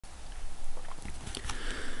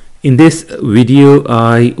In this video,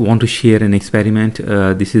 I want to share an experiment.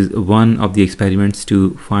 This is one of the experiments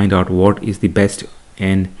to find out what is the best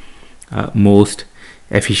and most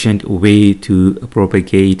efficient way to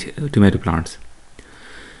propagate tomato plants.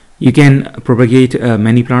 You can propagate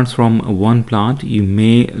many plants from one plant. You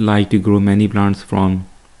may like to grow many plants from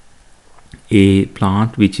a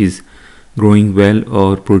plant which is growing well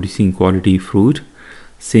or producing quality fruit.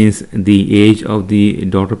 Since the age of the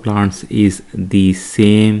daughter plants is the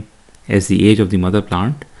same as the age of the mother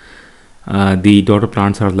plant, the daughter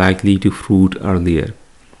plants are likely to fruit earlier.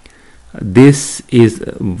 This is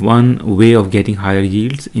one way of getting higher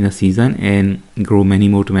yields in a season and grow many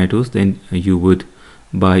more tomatoes than you would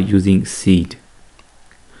by using seed.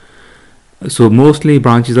 So mostly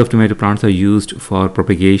branches of tomato plants are used for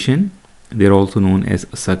propagation. They're also known as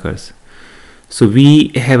suckers. So we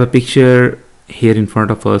have a picture here in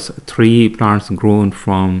front of us, 3 plants grown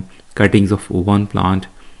from cuttings of one plant.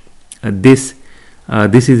 This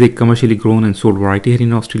is a commercially grown and sold variety here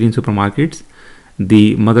in Australian supermarkets.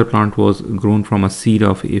 The mother plant was grown from a seed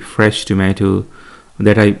of a fresh tomato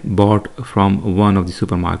that I bought from one of the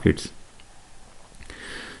supermarkets.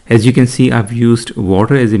 As you can see, I've used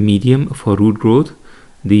water as a medium for root growth.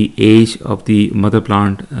 The age of the mother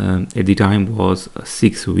plant at the time was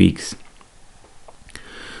 6 weeks.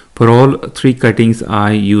 For all 3 cuttings,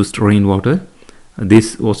 I used rainwater.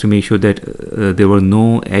 This was to make sure that there were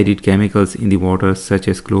no added chemicals in the water such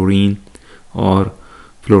as chlorine or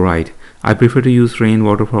fluoride. I prefer to use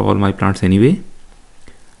rainwater for all my plants anyway.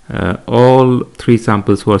 All 3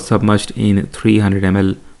 samples were submerged in 300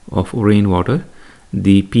 ml of rainwater.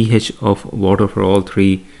 The pH of water for all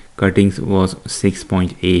 3 cuttings was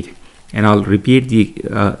 6.8, and I'll repeat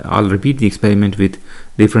the experiment with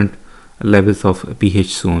different levels of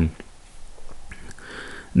pH soon.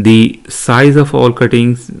 The size of all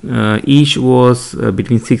cuttings, each was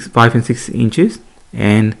between 5 and 6 inches,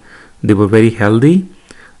 and they were very healthy.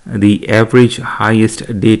 The average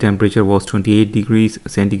highest day temperature was 28 degrees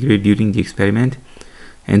centigrade during the experiment,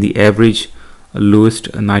 and the average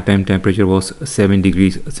lowest nighttime temperature was 7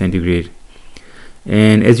 degrees centigrade.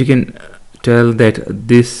 And as you can tell, that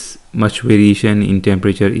this much variation in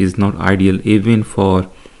temperature is not ideal even for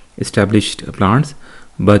established plants,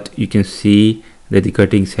 but you can see that the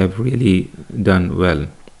cuttings have really done well.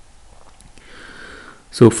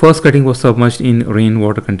 So first cutting was submerged in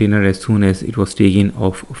rainwater container as soon as it was taken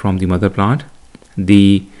off from the mother plant.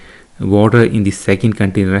 The water in the second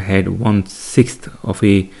container had 1/6 of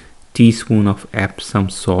a teaspoon of Epsom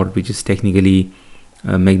salt, which is technically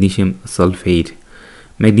magnesium sulfate.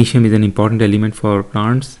 Magnesium is an important element for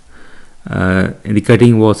plants. And the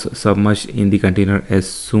cutting was submerged in the container as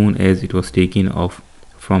soon as it was taken off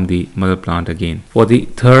from the mother plant again. For the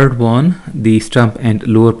third one, the stump and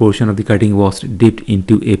lower portion of the cutting was dipped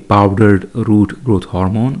into a powdered root growth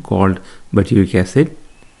hormone called butyric acid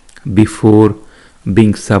before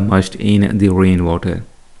being submerged in the rainwater.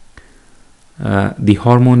 The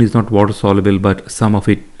hormone is not water soluble, but some of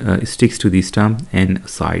it sticks to the stump and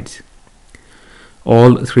sides.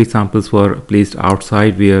 All 3 samples were placed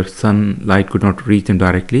outside where sunlight could not reach them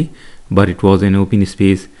directly, but it was an open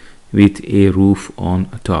space with a roof on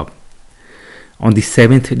top. On the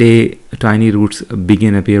 7th day, tiny roots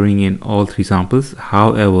began appearing in all 3 samples.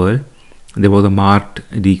 However, there was a marked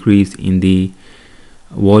decrease in the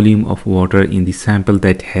volume of water in the sample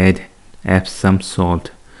that had Epsom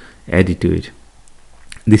salt added to it.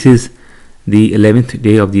 This is the 11th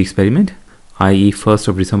day of the experiment, i.e. 1st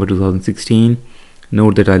of December 2016.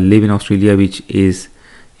 Note that I live in Australia, which is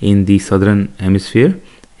in the southern hemisphere,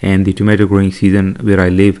 and the tomato growing season where I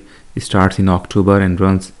live starts in October and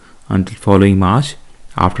runs until following March,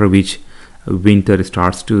 after which winter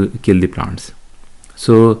starts to kill the plants.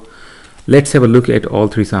 So let's have a look at all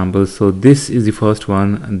 3 samples. So this is the first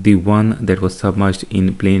one, the one that was submerged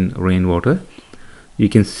in plain rainwater. You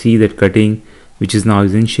can see that cutting, which is now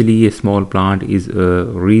essentially a small plant, is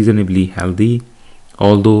reasonably healthy,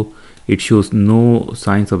 although it shows no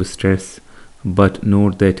signs of stress. But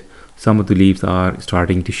note that some of the leaves are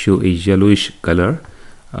starting to show a yellowish color,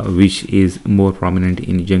 which is more prominent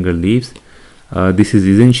in younger leaves. This is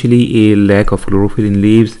essentially a lack of chlorophyll in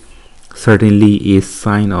leaves, certainly a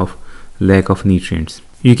sign of lack of nutrients.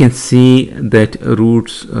 You can see that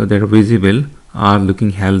roots that are visible are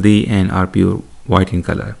looking healthy and are pure white in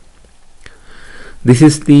color. This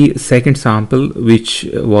is the second sample, which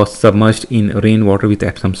was submerged in rainwater with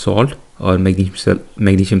Epsom salt, or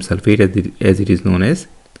magnesium sulfate as it is known as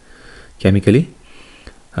chemically.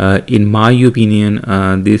 In my opinion,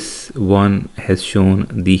 this one has shown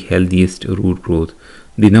the healthiest root growth.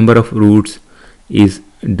 The number of roots is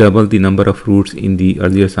double the number of roots in the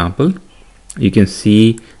earlier sample. You can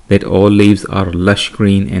see that all leaves are lush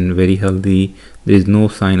green and very healthy. There is no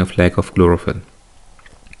sign of lack of chlorophyll.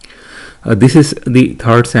 This is the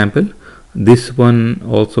third sample. This one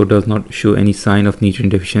also does not show any sign of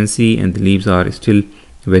nutrient deficiency, and the leaves are still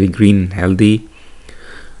very green and healthy.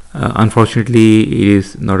 Unfortunately, it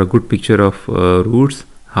is not a good picture of roots.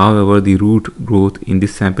 However, the root growth in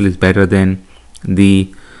this sample is better than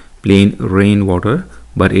the plain rainwater,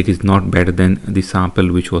 but it is not better than the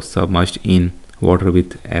sample which was submerged in water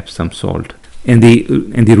with Epsom salt. And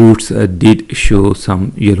the roots did show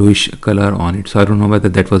some yellowish color on it. So I don't know whether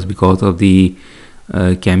that was because of the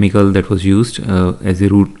chemical that was used as a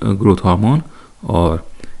root growth hormone, or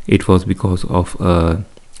it was because of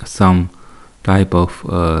some type of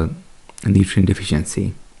nutrient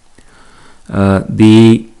deficiency.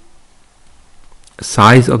 The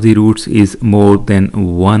size of the roots is more than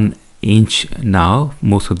 1 inch now,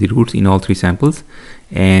 most of the roots in all 3 samples,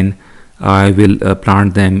 and I will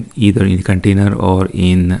plant them either in a container or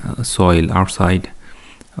in soil outside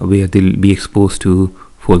where they'll be exposed to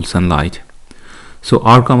full sunlight. So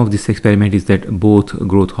outcome of this experiment is that both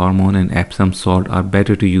growth hormone and Epsom salt are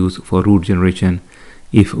better to use for root generation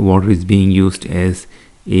if water is being used as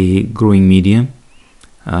a growing medium,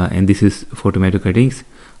 and this is for tomato cuttings.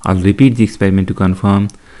 I'll repeat the experiment to confirm.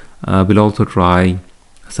 We'll also try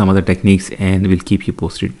some other techniques and we'll keep you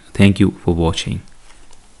posted. Thank you for watching.